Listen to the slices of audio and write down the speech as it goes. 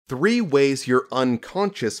3 ways your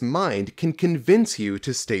unconscious mind can convince you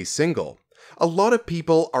to stay single. A lot of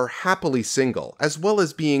people are happily single, as well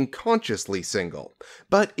as being consciously single.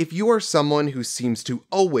 But if you are someone who seems to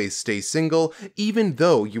always stay single, even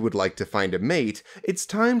though you would like to find a mate, it's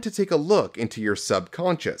time to take a look into your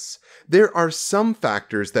subconscious. There are some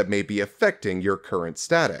factors that may be affecting your current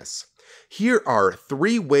status. Here are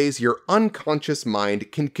 3 ways your unconscious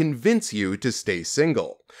mind can convince you to stay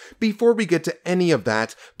single. Before we get to any of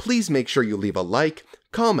that, please make sure you leave a like,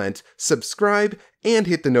 comment, subscribe, and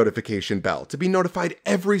hit the notification bell to be notified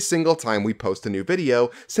every single time we post a new video,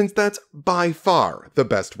 since that's by far the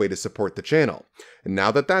best way to support the channel. And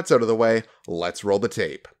now that that's out of the way, let's roll the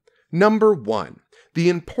tape. Number 1. The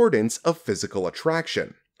importance of physical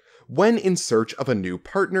attraction. When in search of a new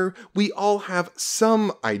partner, we all have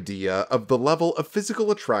some idea of the level of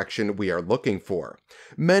physical attraction we are looking for.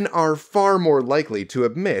 Men are far more likely to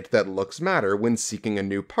admit that looks matter when seeking a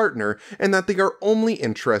new partner, and that they are only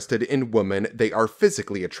interested in women they are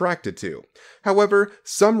physically attracted to. However,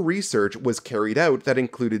 some research was carried out that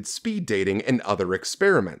included speed dating and other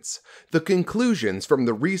experiments. The conclusions from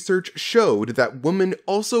the research showed that women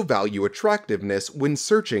also value attractiveness when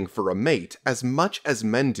searching for a mate as much as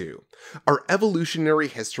men do. Our evolutionary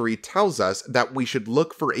history tells us that we should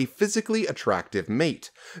look for a physically attractive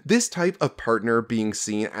mate, this type of partner being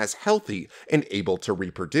seen as healthy and able to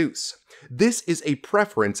reproduce. This is a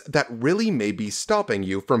preference that really may be stopping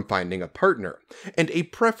you from finding a partner, and a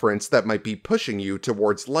preference that might be pushing you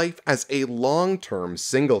towards life as a long-term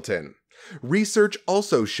singleton. Research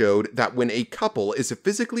also showed that when a couple is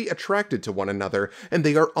physically attracted to one another and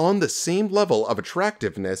they are on the same level of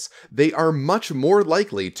attractiveness, they are much more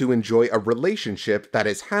likely to enjoy a relationship that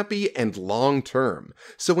is happy and long-term.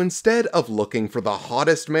 So instead of looking for the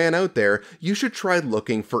hottest man out there, you should try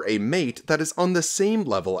looking for a mate that is on the same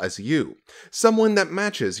level as you, someone that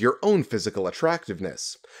matches your own physical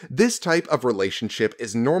attractiveness. This type of relationship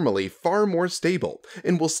is normally far more stable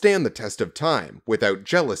and will stand the test of time without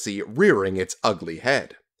jealousy rearing its ugly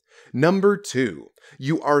head. Number 2.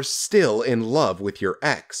 You are still in love with your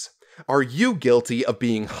ex. Are you guilty of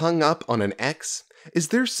being hung up on an ex? Is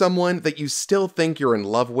there someone that you still think you're in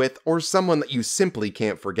love with, or someone that you simply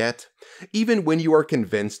can't forget? Even when you are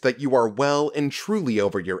convinced that you are well and truly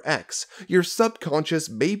over your ex, your subconscious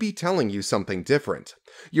may be telling you something different.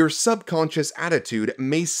 Your subconscious attitude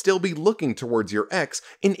may still be looking towards your ex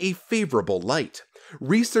in a favorable light.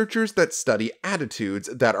 Researchers that study attitudes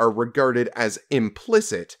that are regarded as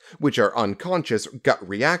implicit, which are unconscious gut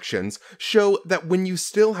reactions, show that when you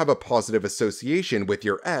still have a positive association with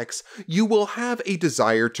your ex, you will have a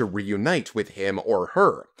desire to reunite with him or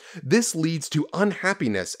her. This leads to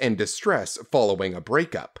unhappiness and distress following a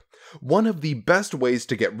breakup. One of the best ways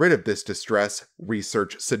to get rid of this distress,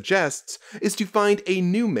 research suggests, is to find a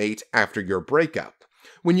new mate after your breakup.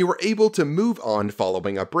 When you are able to move on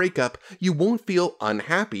following a breakup, you won't feel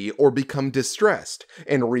unhappy or become distressed,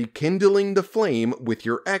 and rekindling the flame with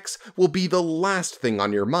your ex will be the last thing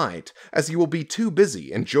on your mind, as you will be too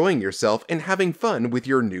busy enjoying yourself and having fun with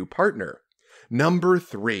your new partner. Number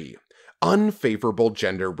 3. Unfavorable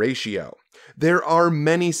gender ratio. There are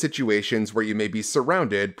many situations where you may be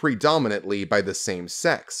surrounded predominantly by the same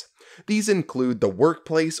sex. These include the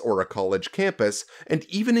workplace or a college campus, and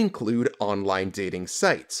even include online dating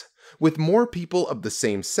sites. With more people of the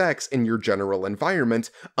same sex in your general environment,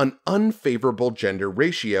 an unfavorable gender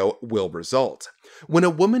ratio will result. When a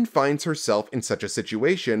woman finds herself in such a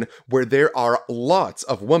situation where there are lots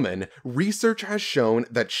of women, research has shown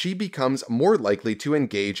that she becomes more likely to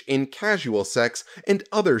engage in casual sex and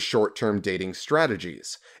other short-term dating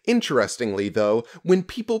strategies. Interestingly, though, when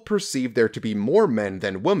people perceive there to be more men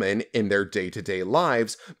than women in their day-to-day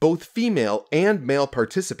lives, both female and male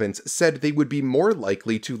participants said they would be more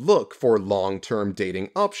likely to look for long-term dating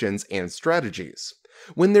options and strategies.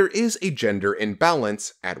 When there is a gender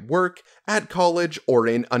imbalance at work, at college, or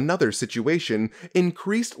in another situation,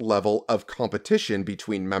 increased level of competition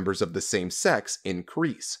between members of the same sex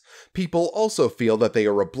increase. People also feel that they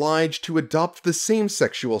are obliged to adopt the same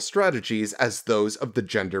sexual strategies as those of the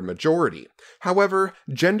gender majority. However,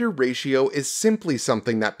 gender ratio is simply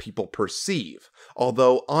something that people perceive.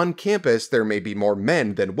 Although on campus there may be more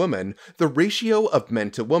men than women, the ratio of men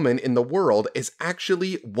to women in the world is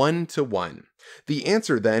actually 1-to-1. The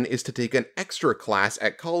answer then is to take an extra class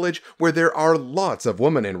at college where there are lots of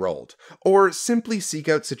women enrolled, or simply seek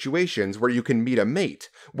out situations where you can meet a mate,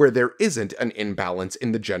 where there isn't an imbalance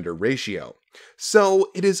in the gender ratio.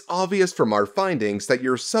 So, it is obvious from our findings that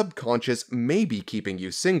your subconscious may be keeping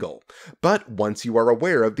you single, but once you are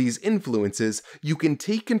aware of these influences, you can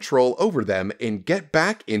take control over them and get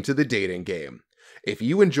back into the dating game. If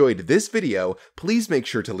you enjoyed this video, please make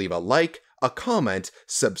sure to leave a like, a comment,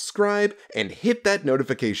 subscribe, and hit that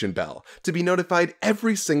notification bell to be notified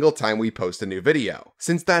every single time we post a new video,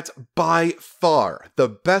 since that's by far the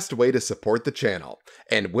best way to support the channel.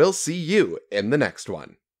 And we'll see you in the next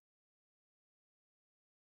one.